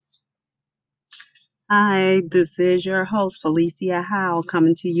Hi, this is your host, Felicia Howe,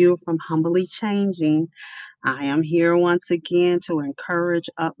 coming to you from Humbly Changing. I am here once again to encourage,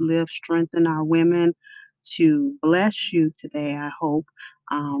 uplift, strengthen our women, to bless you today, I hope,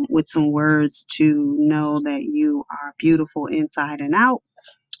 with some words to know that you are beautiful inside and out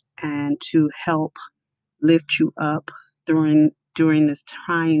and to help lift you up during this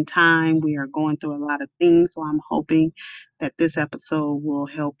trying time. We are going through a lot of things, so I'm hoping that this episode will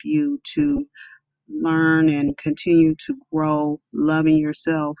help you to learn and continue to grow, loving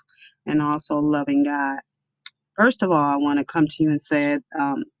yourself and also loving God. First of all, I want to come to you and say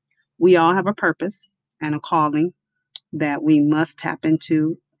we all have a purpose and a calling that we must tap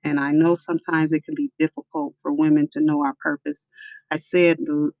into. And I know sometimes it can be difficult for women to know our purpose. I said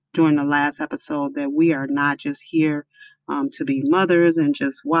during the last episode that we are not just here to be mothers and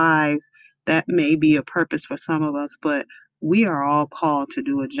just wives. That may be a purpose for some of us, but we are all called to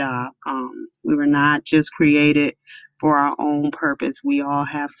do a job. We were not just created for our own purpose. We all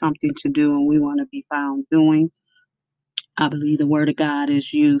have something to do and we want to be found doing. I believe the Word of God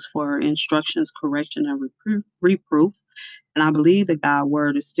is used for instructions, correction, and reproof. And I believe that God's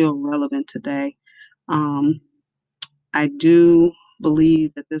Word is still relevant today. Um, I do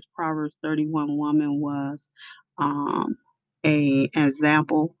believe that this Proverbs 31 woman was a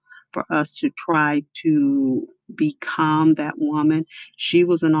example for us to try to become that woman. She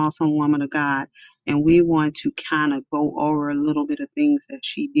was an awesome woman of God, and we want to kind of go over a little bit of things that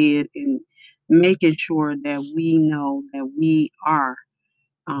she did and making sure that we know that we are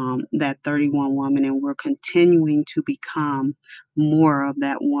that 31 woman and we're continuing to become more of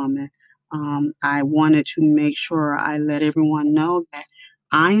that woman. I wanted to make sure I let everyone know that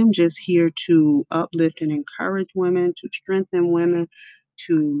I am just here to uplift and encourage women, to strengthen women,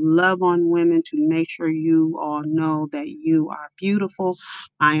 to love on women, to make sure you all know that you are beautiful.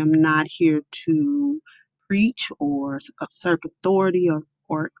 I am not here to preach or usurp authority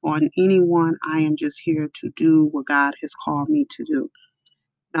or on anyone. I am just here to do what God has called me to do.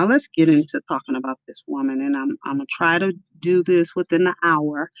 Now let's get into talking about this woman, and I'm gonna try to do this within an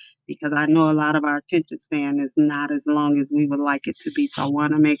hour because I know a lot of our attention span is not as long as we would like it to be. So I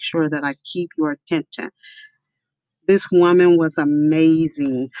want to make sure that I keep your attention. This woman was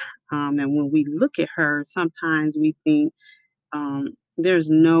amazing, and when we look at her, sometimes we think there's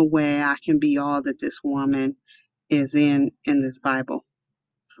no way I can be all that this woman is in this Bible.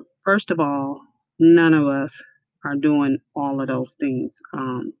 First of all, none of us are doing all of those things.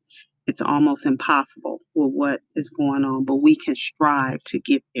 It's almost impossible with what is going on, but we can strive to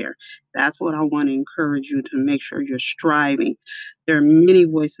get there. That's what I want to encourage you to make sure you're striving. There are many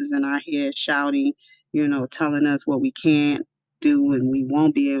voices in our head shouting, telling us what we can't do and we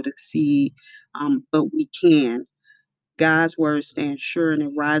won't be able to succeed, but we can. God's word stands sure and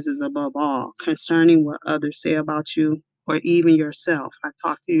it rises above all concerning what others say about you or even yourself. I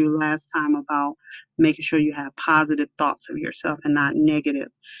talked to you last time about making sure you have positive thoughts of yourself and not negative,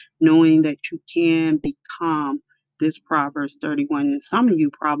 knowing that you can become this Proverbs 31. And some of you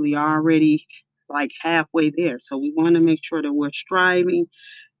probably already like halfway there. So we want to make sure that we're striving,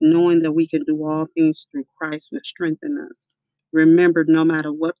 knowing that we can do all things through Christ which strengthen us. Remember, no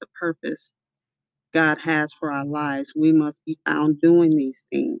matter what the purpose God has for our lives, we must be found doing these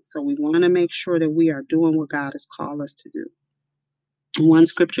things. So we want to make sure that we are doing what God has called us to do. One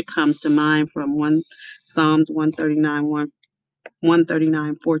scripture comes to mind from Psalms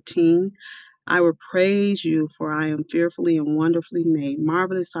 139:14. I will praise you, for I am fearfully and wonderfully made.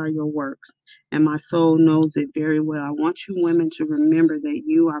 Marvelous are your works, and my soul knows it very well. I want you women to remember that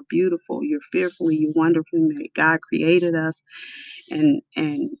you are beautiful. You're fearfully, you wonderfully made. God created us and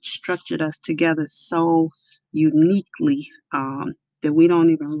structured us together so uniquely that we don't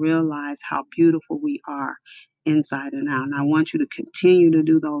even realize how beautiful we are inside and out. And I want you to continue to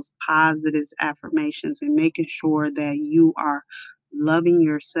do those positive affirmations and making sure that you are loving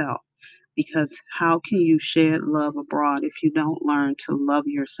yourself. Because how can you shed love abroad if you don't learn to love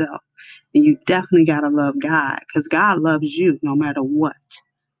yourself? And you definitely got to love God because God loves you no matter what.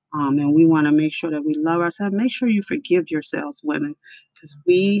 And we want to make sure that we love ourselves. Make sure you forgive yourselves, women, because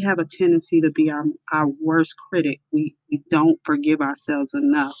we have a tendency to be our worst critic. We don't forgive ourselves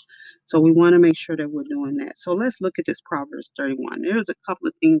enough. So we want to make sure that we're doing that. So let's look at this Proverbs 31. There's a couple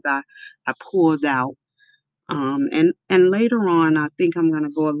of things I pulled out. And later on, I think I'm going to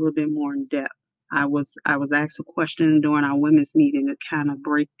go a little bit more in depth. I was asked a question during our women's meeting to kind of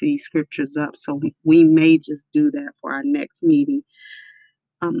break these scriptures up. So we may just do that for our next meeting.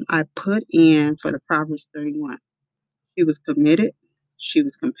 I put in for the Proverbs 31. She was committed, she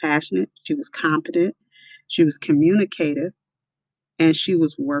was compassionate, she was competent, she was communicative, and she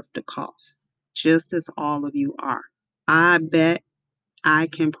was worth the cost. just as all of you are. I bet I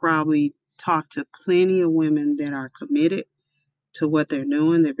can probably talk to plenty of women that are committed to what they're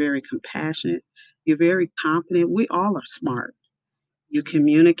doing. They're very compassionate. You're very confident. We all are smart. You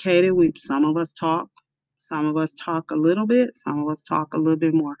communicated. Some of us talk. Some of us talk a little bit. Some of us talk a little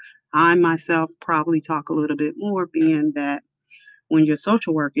bit more. I myself probably talk a little bit more, being that when you're a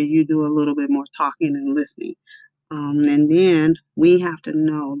social worker, you do a little bit more talking and listening. And then we have to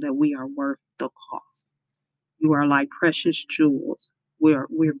know that we are worth the cost. You are like precious jewels. We're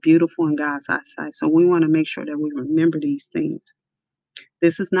beautiful in God's eyesight. So we want to make sure that we remember these things.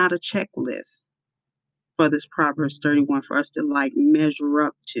 This is not a checklist for this Proverbs 31 for us to like measure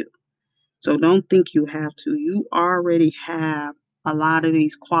up to. So don't think you have to. You already have a lot of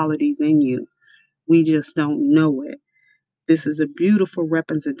these qualities in you. We just don't know it. This is a beautiful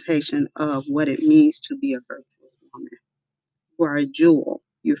representation of what it means to be a virtuous woman. You are a jewel.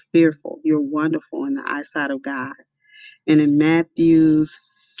 You're fearful. You're wonderful in the eyesight of God. And in Matthews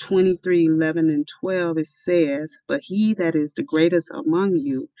 23:11 and 12, it says, "But he that is the greatest among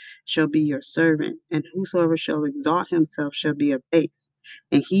you shall be your servant, and whosoever shall exalt himself shall be abased,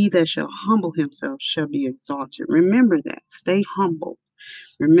 and he that shall humble himself shall be exalted." Remember that. Stay humble.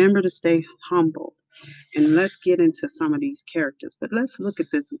 Remember to stay humble. And let's get into some of these characters. But let's look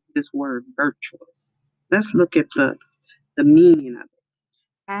at this word virtuous. Let's look at the meaning of it.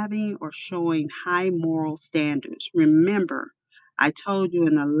 Having or showing high moral standards. Remember, I told you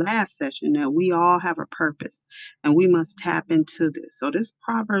in the last session that we all have a purpose and we must tap into this. So this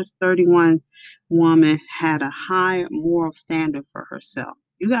Proverbs 31 woman had a high moral standard for herself.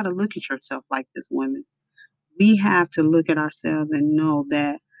 You got to look at yourself like this, women. We have to look at ourselves and know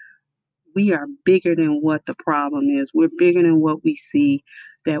that we are bigger than what the problem is. We're bigger than what we see,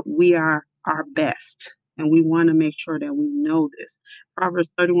 that we are our best. And we want to make sure that we know this.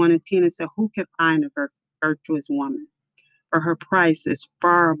 Proverbs 31 and 10, it said, "Who can find a virtuous woman? For her price is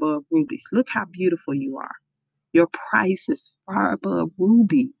far above rubies." Look how beautiful you are. Your price is far above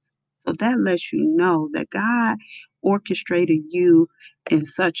rubies. So that lets you know that God orchestrated you in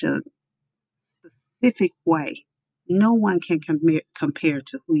such a specific way. No one can compare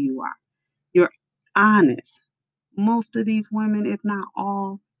to who you are. You're honest. Most of these women, if not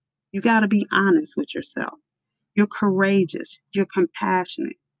all, you got to be honest with yourself. You're courageous. You're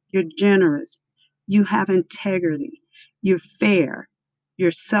compassionate. You're generous. You have integrity. You're fair.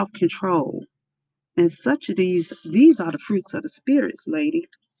 You're self-controlled. And such of these are the fruits of the spirits, lady.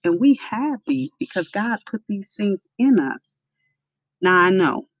 And we have these because God put these things in us. Now I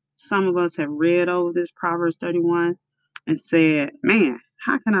know some of us have read over this Proverbs 31 and said, man,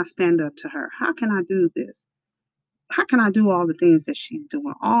 how can I stand up to her? How can I do this? How can I do all the things that she's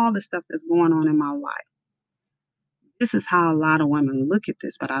doing, all the stuff that's going on in my life? This is how a lot of women look at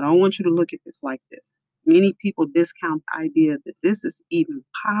this, but I don't want you to look at this like this. Many people discount the idea that this is even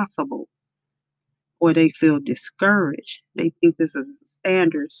possible, or they feel discouraged. They think this is a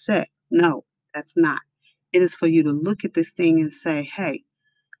standard set. No, that's not. It is for you to look at this thing and say, hey,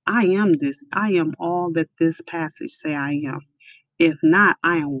 I am this. I am all that this passage say I am. If not,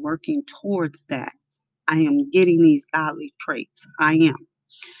 I am working towards that. I am getting these godly traits. I am.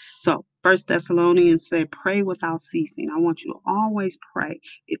 So First Thessalonians said, pray without ceasing. I want you to always pray.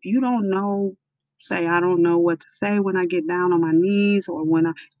 If you don't know, say, I don't know what to say when I get down on my knees, or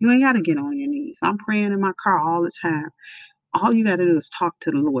you ain't got to get on your knees. I'm praying in my car all the time. All you got to do is talk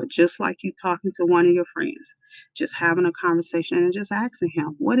to the Lord, just like you talking to one of your friends, just having a conversation and just asking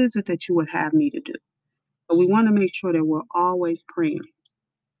him, what is it that you would have me to do? So we want to make sure that we're always praying.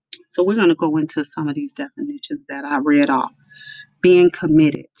 So we're going to go into some of these definitions that I read off. Being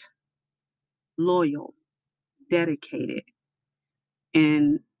committed, loyal, dedicated.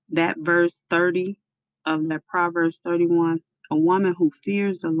 And that verse 30 of that Proverbs 31, a woman who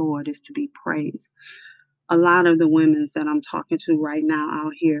fears the Lord is to be praised. A lot of the women that I'm talking to right now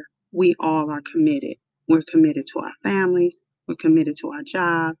out here, we all are committed. We're committed to our families. We're committed to our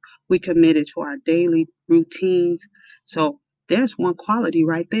job. We're committed to our daily routines. So there's one quality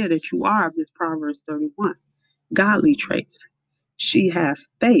right there that you are of this Proverbs 31. Godly traits. She has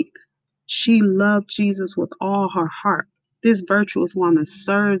faith. She loved Jesus with all her heart. This virtuous woman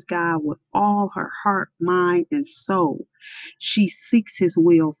serves God with all her heart, mind, and soul. She seeks his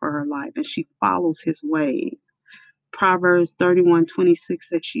will for her life and she follows his ways. Proverbs 31:26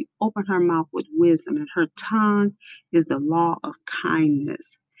 says she opened her mouth with wisdom and her tongue is the law of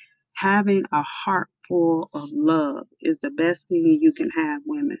kindness. Having a heart full of love is the best thing you can have,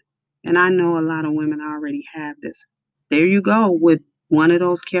 women. And I know a lot of women already have this. There you go with one of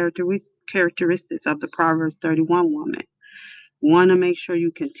those characteristics of the Proverbs 31 woman. Want to make sure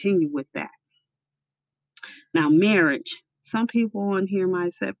you continue with that. Now, marriage, some people on here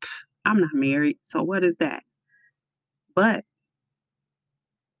might say, I'm not married, so what is that? But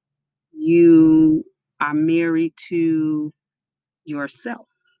you are married to yourself.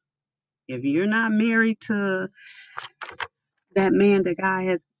 If you're not married to that man that God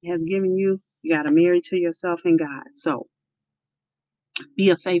has given you, you got to marry to yourself and God. So be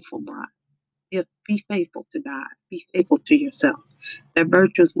a faithful bride. Be faithful to God. Be faithful to yourself. That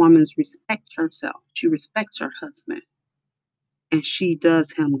virtuous woman respects herself. She respects her husband, and she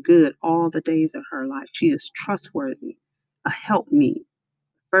does him good all the days of her life. She is trustworthy, a helpmeet.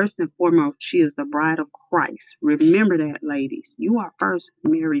 First and foremost, she is the bride of Christ. Remember that, ladies. You are first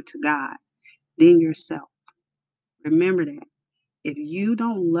married to God, then yourself. Remember that. If you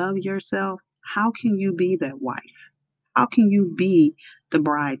don't love yourself, how can you be that wife? How can you be the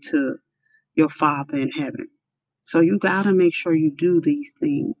bride to your Father in heaven? So you got to make sure you do these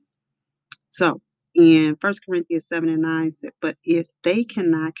things. So in 1 Corinthians 7 and 9 said, but if they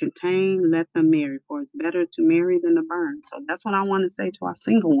cannot contain, let them marry, for it's better to marry than to burn. So that's what I want to say to our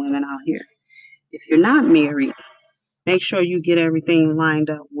single women out here. If you're not married, make sure you get everything lined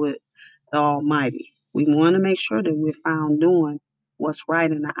up with the Almighty. We want to make sure that we're found doing what's right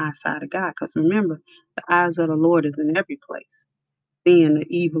in the eyesight of God. Because remember, the eyes of the Lord is in every place, seeing the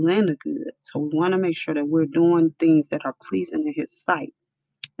evil and the good. So we want to make sure that we're doing things that are pleasing in His sight.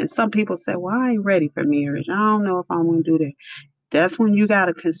 And some people say, well, I ain't ready for marriage. I don't know if I'm going to do that. That's when you got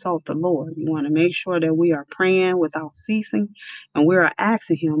to consult the Lord. You want to make sure that we are praying without ceasing and we are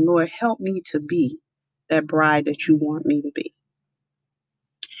asking Him, Lord, help me to be that bride that you want me to be.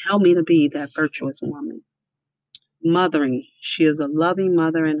 Help me to be that virtuous woman. Mothering. She is a loving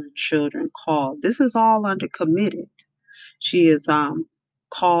mother and her children called. This is all under committed. She is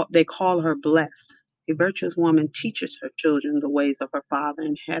called, they call her blessed. A virtuous woman teaches her children the ways of her Father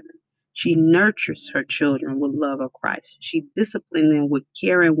in heaven. She nurtures her children with love of Christ. She disciplines them with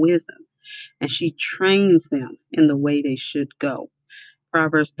care and wisdom, and she trains them in the way they should go.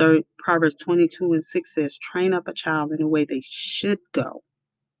 Proverbs 22 and 6 says, train up a child in the way they should go,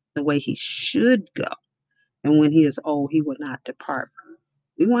 the way he should go. And when he is old, he will not depart from it.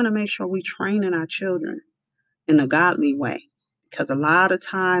 We want to make sure we train in our children in a godly way. Because a lot of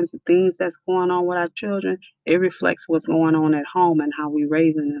times the things that's going on with our children, it reflects what's going on at home and how we're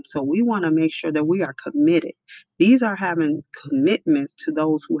raising them. So we want to make sure that we are committed. These are having commitments to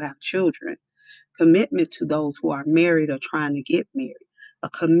those who have children, commitment to those who are married or trying to get married, a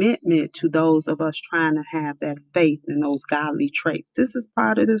commitment to those of us trying to have that faith and those godly traits. This is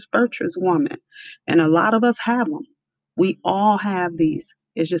part of this virtuous woman. And a lot of us have them. We all have these.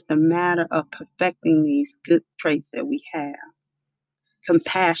 It's just a matter of perfecting these good traits that we have.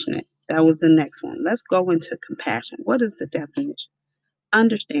 Compassionate. That was the next one. Let's go into compassion. What is the definition?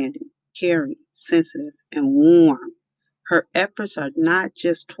 Understanding, caring, sensitive, and warm. Her efforts are not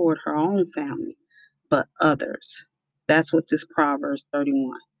just toward her own family, but others. That's what this Proverbs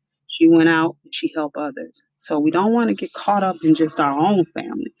 31. She went out and she helped others. So we don't want to get caught up in just our own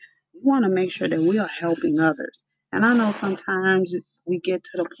family. We want to make sure that we are helping others. And I know sometimes we get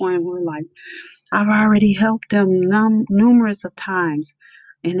to the point where we're like, I've already helped them numerous of times,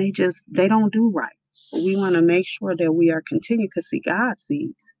 and they don't do right. But we want to make sure that we are continuing because see, God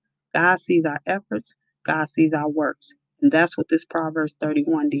sees. God sees our efforts. God sees our works. And that's what this Proverbs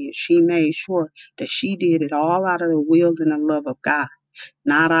 31 did. She made sure that she did it all out of the will and the love of God,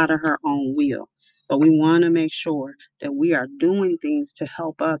 not out of her own will. So we want to make sure that we are doing things to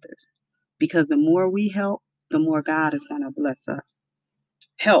help others because the more we help, the more God is going to bless us.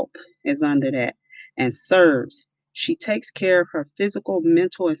 Health is under that and serves. She takes care of her physical,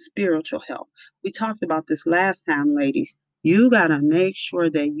 mental, and spiritual health. We talked about this last time, ladies. You got to make sure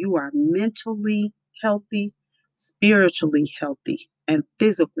that you are mentally healthy, spiritually healthy, and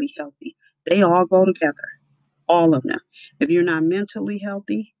physically healthy. They all go together, all of them. If you're not mentally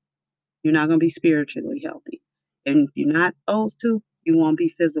healthy, you're not going to be spiritually healthy. And if you're not those two, you won't be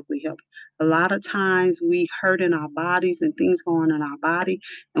physically healthy. A lot of times we hurt in our bodies and things going on in our body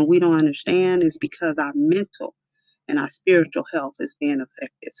and we don't understand is because our mental and our spiritual health is being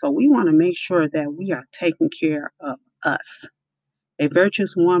affected. So we want to make sure that we are taking care of us. A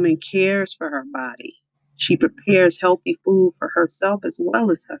virtuous woman cares for her body. She prepares healthy food for herself as well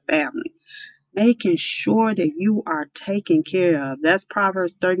as her family, making sure that you are taken care of. That's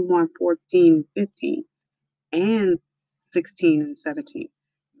Proverbs 31, 14, and 15, and 16 and 17.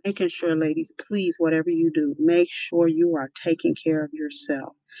 Making sure, ladies, please, whatever you do, make sure you are taking care of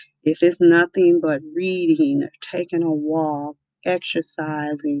yourself. If it's nothing but reading, taking a walk,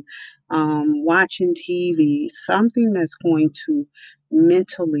 exercising, watching TV, something that's going to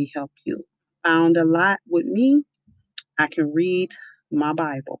mentally help you. Found a lot with me. I can read my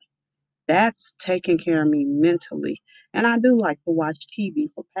Bible. That's taking care of me mentally. And I do like to watch TV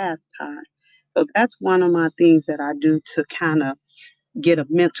for pastime. So that's one of my things that I do to kind of get a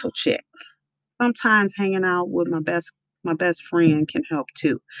mental check. Sometimes hanging out with my best friend can help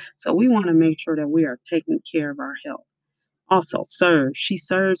too. So we want to make sure that we are taking care of our health. Also, serve. She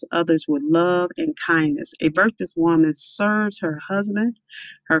serves others with love and kindness. A virtuous woman serves her husband,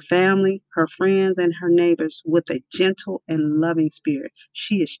 her family, her friends, and her neighbors with a gentle and loving spirit.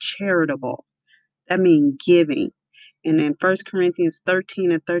 She is charitable. That means giving. And in 1 Corinthians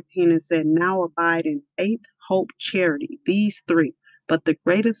 13 and 13, it said, now abide in faith, hope, charity, these three. But the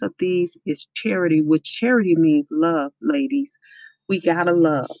greatest of these is charity, which charity means love, ladies. We gotta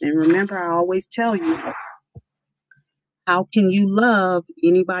love. And remember, I always tell you, how can you love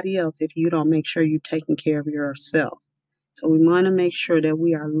anybody else if you don't make sure you're taking care of yourself? So we want to make sure that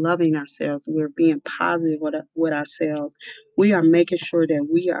we are loving ourselves. We're being positive with ourselves. We are making sure that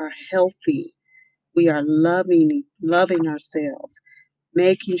we are healthy. We are loving ourselves,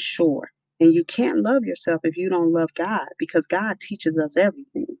 making sure. And you can't love yourself if you don't love God because God teaches us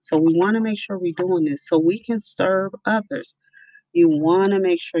everything. So we want to make sure we're doing this so we can serve others. You want to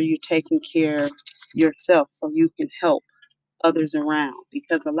make sure you're taking care of yourself so you can help others around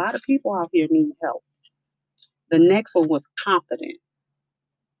because a lot of people out here need help. The next one was confident,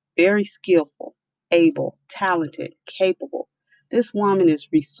 very skillful, able, talented, capable. This woman is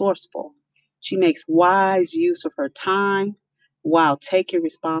resourceful. She makes wise use of her time while taking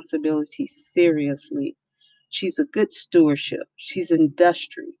responsibility seriously. She's a good stewardship. She's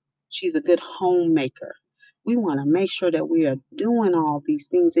industrious. She's a good homemaker. We want to make sure that we are doing all these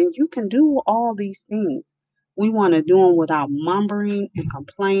things, and you can do all these things. We want to do them without mumbling and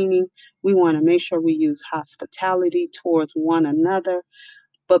complaining. We want to make sure we use hospitality towards one another,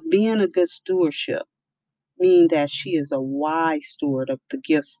 but being a good stewardship mean that she is a wise steward of the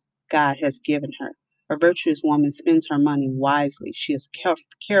gifts God has given her. A virtuous woman spends her money wisely. She is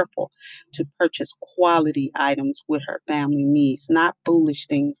careful to purchase quality items with her family needs, not foolish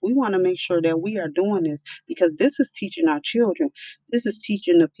things. We want to make sure that we are doing this because this is teaching our children. This is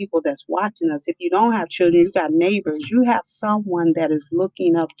teaching the people that's watching us. If you don't have children, you got neighbors, you have someone that is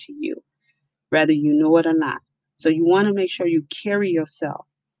looking up to you, whether you know it or not. So you want to make sure you carry yourself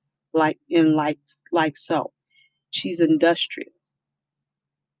like so. She's industrious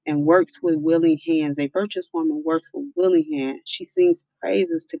and works with willing hands. A virtuous woman works with willing hands. She sings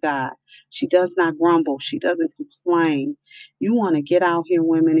praises to God. She does not grumble. She doesn't complain. You want to get out here,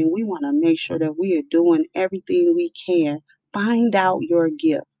 women, and we want to make sure that we are doing everything we can. Find out your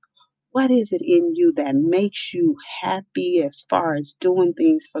gift. What is it in you that makes you happy as far as doing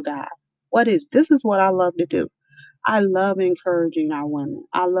things for God? This is what I love to do. I love encouraging our women.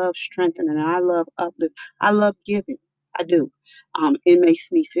 I love strengthening. I love uplift. I love giving. I do. It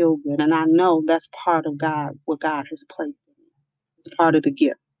makes me feel good, and I know that's part of God, what God has placed in me. It's part of the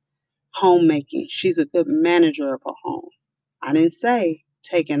gift. Homemaking. She's a good manager of a home. I didn't say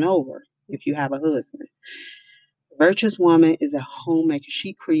taking over if you have a husband. A virtuous woman is a homemaker.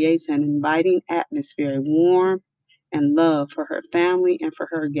 She creates an inviting atmosphere, warm and love for her family and for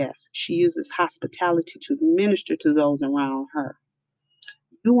her guests. She uses hospitality to minister to those around her.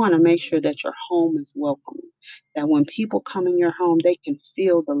 You want to make sure that your home is welcoming, that when people come in your home, they can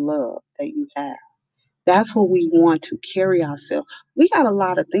feel the love that you have. That's what we want to carry ourselves. We got a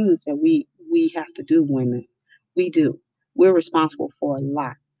lot of things that we have to do, women. We do. We're responsible for a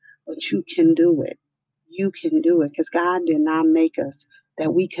lot, but you can do it. You can do it because God did not make us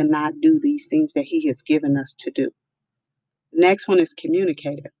that we cannot do these things that He has given us to do. The next one is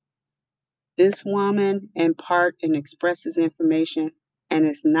communicator. This woman impart and expresses information, and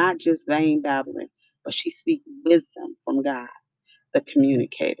it's not just vain babbling, but she speaks wisdom from God, the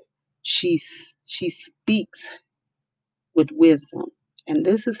communicator. She speaks with wisdom, and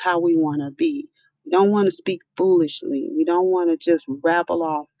this is how we want to be. We don't want to speak foolishly. We don't want to just babble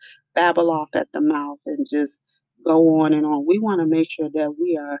off at the mouth, and just go on and on. We want to make sure that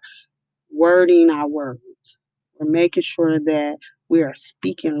we are wording our words. We're making sure that we are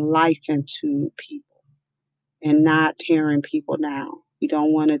speaking life into people and not tearing people down. We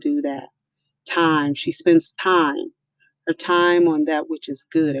don't want to do that. Time. She spends her time on that which is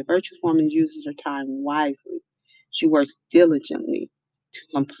good. A virtuous woman uses her time wisely. She works diligently to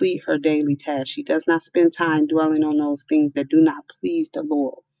complete her daily tasks. She does not spend time dwelling on those things that do not please the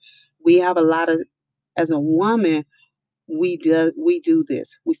Lord. We have a lot of, as a woman, we do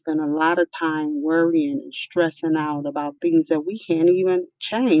this. We spend a lot of time worrying and stressing out about things that we can't even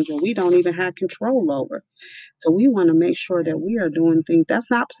change or we don't even have control over. So we want to make sure that we are doing things that's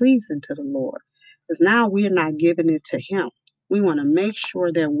not pleasing to the Lord. Because now we are not giving it to Him. We want to make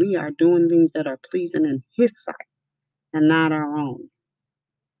sure that we are doing things that are pleasing in His sight and not our own.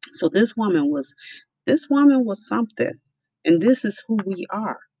 So this woman was something. And this is who we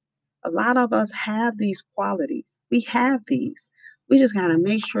are. A lot of us have these qualities. We have these. We just got to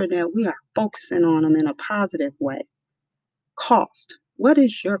make sure that we are focusing on them in a positive way. Cost. What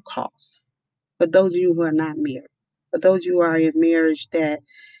is your cost? For those of you who are not married, for those of you who are in marriage that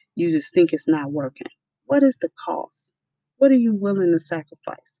you just think it's not working, what is the cost? What are you willing to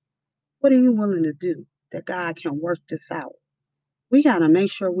sacrifice? What are you willing to do that God can work this out? We got to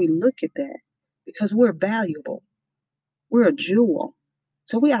make sure we look at that because we're valuable. We're a jewel.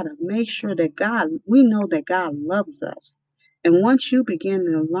 So we got to make sure that we know that God loves us. And once you begin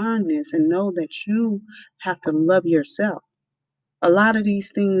to learn this and know that you have to love yourself, a lot of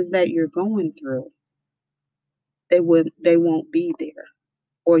these things that you're going through, they won't be there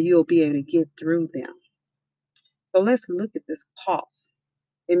or you'll be able to get through them. So let's look at this cost.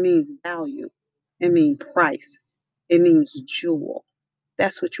 It means value. It means price. It means jewel.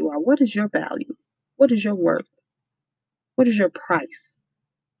 That's what you are. What is your value? What is your worth? What is your price?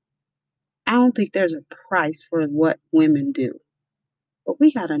 I don't think there's a price for what women do. But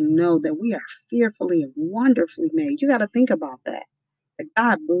we got to know that we are fearfully and wonderfully made. You got to think about that. That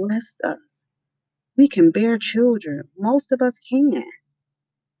God blessed us. We can bear children. Most of us can.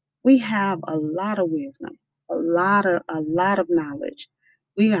 We have a lot of wisdom, a lot of knowledge.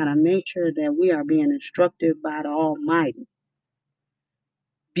 We got to make sure that we are being instructed by the Almighty.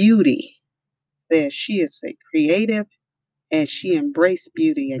 Beauty says she is a creative and she embraced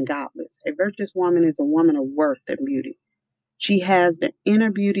beauty and godless. A virtuous woman is a woman of worth and beauty. She has the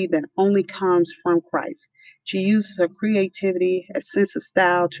inner beauty that only comes from Christ. She uses her creativity, a sense of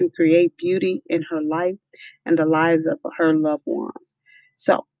style to create beauty in her life and the lives of her loved ones.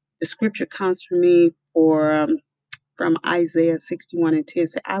 So the scripture comes from me from Isaiah 61 and 10.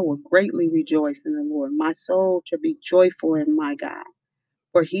 Say, I will greatly rejoice in the Lord. My soul shall be joyful in my God.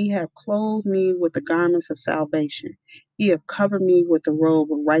 For he hath clothed me with the garments of salvation. He hath covered me with the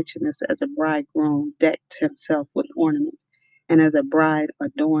robe of righteousness, as a bridegroom decked himself with ornaments, and as a bride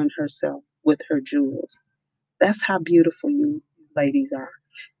adorned herself with her jewels. That's how beautiful you ladies are.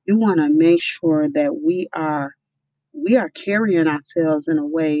 You want to make sure that we are carrying ourselves in a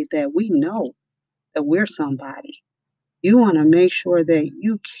way that we know that we're somebody. You want to make sure that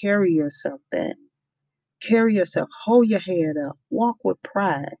you carry yourself that. Carry yourself, hold your head up, walk with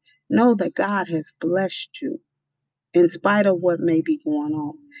pride. Know that God has blessed you in spite of what may be going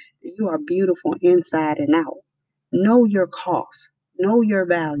on. You are beautiful inside and out. Know your cost, know your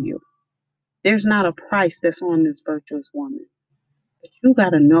value. There's not a price that's on this virtuous woman. But you got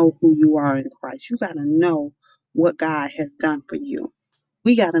to know who you are in Christ. You got to know what God has done for you.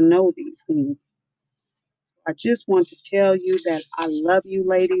 We got to know these things. I just want to tell you that I love you,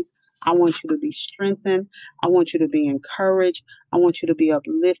 ladies. I want you to be strengthened. I want you to be encouraged. I want you to be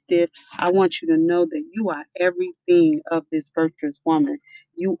uplifted. I want you to know that you are everything of this virtuous woman.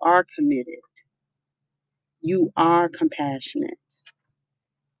 You are committed. You are compassionate.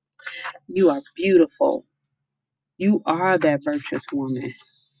 You are beautiful. You are that virtuous woman.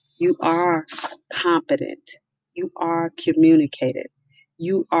 You are competent. You are communicated.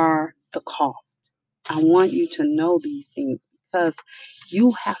 You are the cost. I want you to know these things because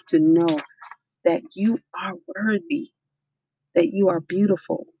you have to know that you are worthy, that you are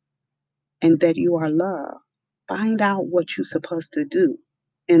beautiful, and that you are loved. Find out what you're supposed to do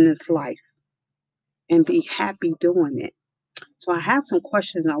in this life and be happy doing it. So I have some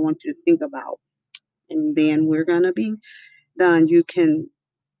questions I want you to think about, and then we're going to be done. You can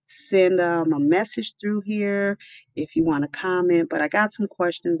send a message through here if you want to comment, but I got some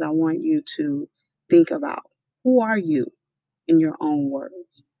questions I want you to think about. Who are you in your own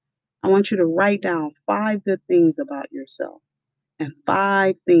words? I want you to write down 5 good things about yourself and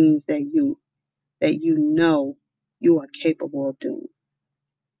 5 things that you know you are capable of doing.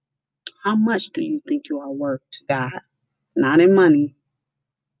 How much do you think you are worth to God? Not in money.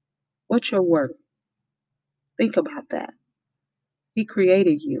 What's your worth? Think about that. He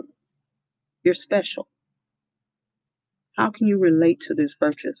created you. You're special. How can you relate to this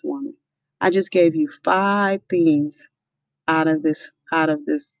virtuous woman? I just gave you 5 things out of this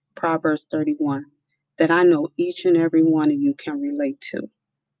Proverbs 31 that I know each and every one of you can relate to.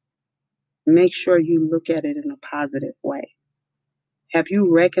 Make sure you look at it in a positive way. Have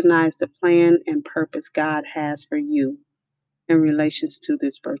you recognized the plan and purpose God has for you in relations to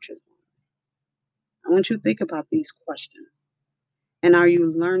this virtuous? I want you to think about these questions. And are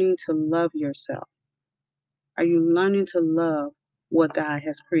you learning to love yourself? Are you learning to love what God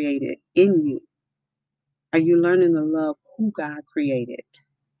has created in you? Are you learning to love who God created?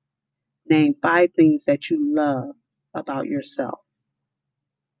 Name 5 things that you love about yourself.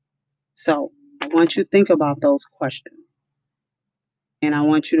 So I want you to think about those questions. And I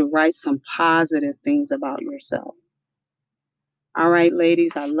want you to write some positive things about yourself. All right,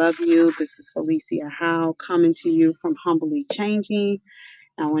 ladies, I love you. This is Felicia Howe coming to you from Humbly Changing.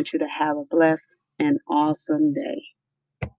 I want you to have a blessed and awesome day.